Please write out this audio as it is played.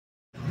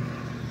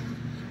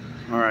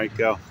All right,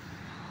 go.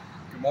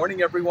 Good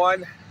morning,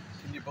 everyone.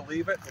 Can you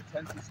believe it? The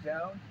tent is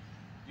down.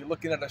 You're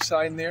looking at a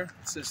sign there.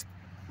 It says,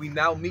 "We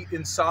now meet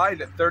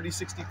inside" at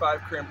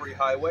 3065 Cranberry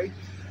Highway.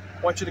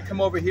 I want you to come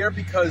over here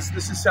because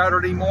this is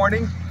Saturday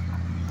morning.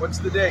 What's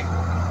the date?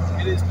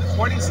 It is the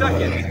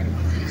 22nd.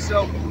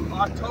 So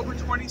October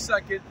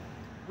 22nd,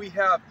 we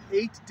have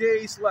 8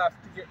 days left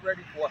to get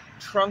ready for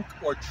Trunk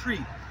or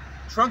Treat.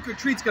 Trunk or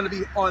Treat's going to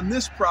be on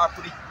this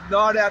property,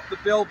 not at the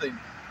building.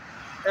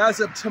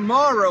 As of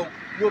tomorrow,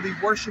 we'll be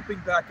worshiping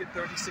back at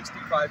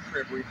 3065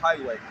 Cranberry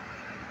Highway,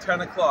 10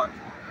 o'clock.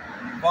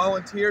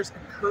 Volunteers,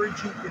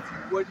 encourage you, if you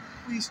would,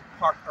 please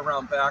park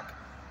around back.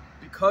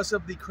 Because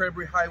of the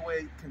Cranberry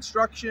Highway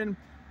construction,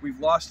 we've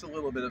lost a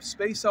little bit of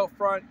space out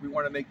front. We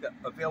want to make that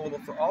available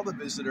for all the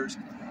visitors.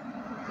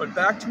 But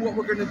back to what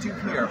we're going to do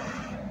here.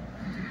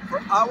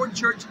 For our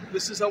church,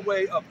 this is a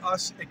way of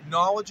us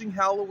acknowledging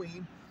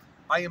Halloween.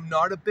 I am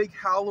not a big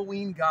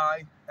Halloween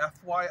guy,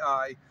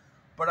 FYI,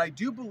 but I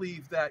do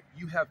believe that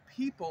you have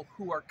people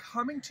who are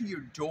coming to your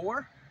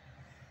door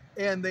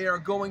and they are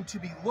going to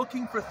be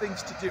looking for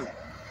things to do.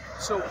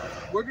 So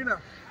we're going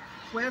to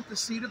plant the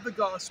seed of the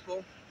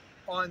gospel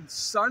on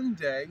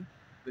Sunday,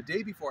 the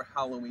day before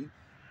Halloween,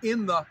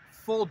 in the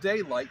full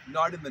daylight,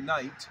 not in the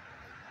night.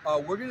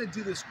 We're going to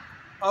do this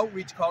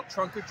outreach called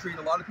Trunk or Treat.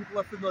 A lot of people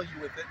are familiar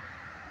with it.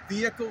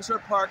 Vehicles are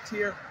parked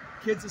here.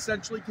 Kids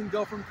essentially can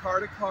go from car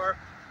to car.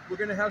 We're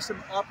going to have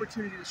some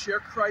opportunity to share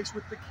Christ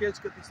with the kids,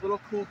 get these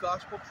little cool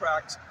gospel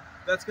tracts.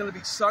 That's going to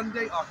be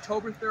Sunday,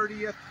 October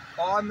 30th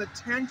on the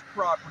tent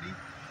property,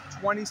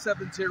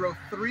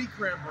 2703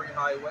 Cranberry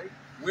Highway,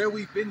 where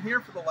we've been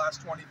here for the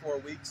last 24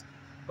 weeks.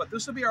 But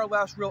this will be our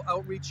last real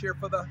outreach here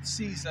for the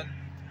season.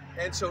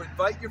 And so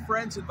invite your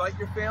friends, invite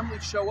your family,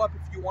 show up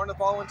if you want to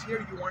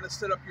volunteer, you want to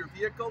set up your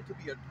vehicle to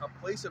be a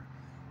place of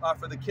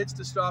for the kids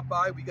to stop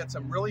by. We got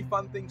some really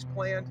fun things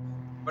planned.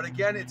 But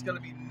again, it's going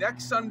to be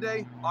next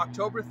Sunday,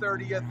 October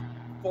 30th,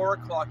 4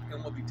 o'clock,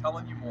 and we'll be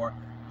telling you more.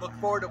 Look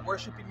forward to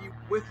worshiping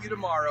with you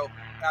tomorrow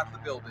at the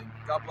building.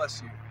 God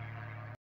bless you.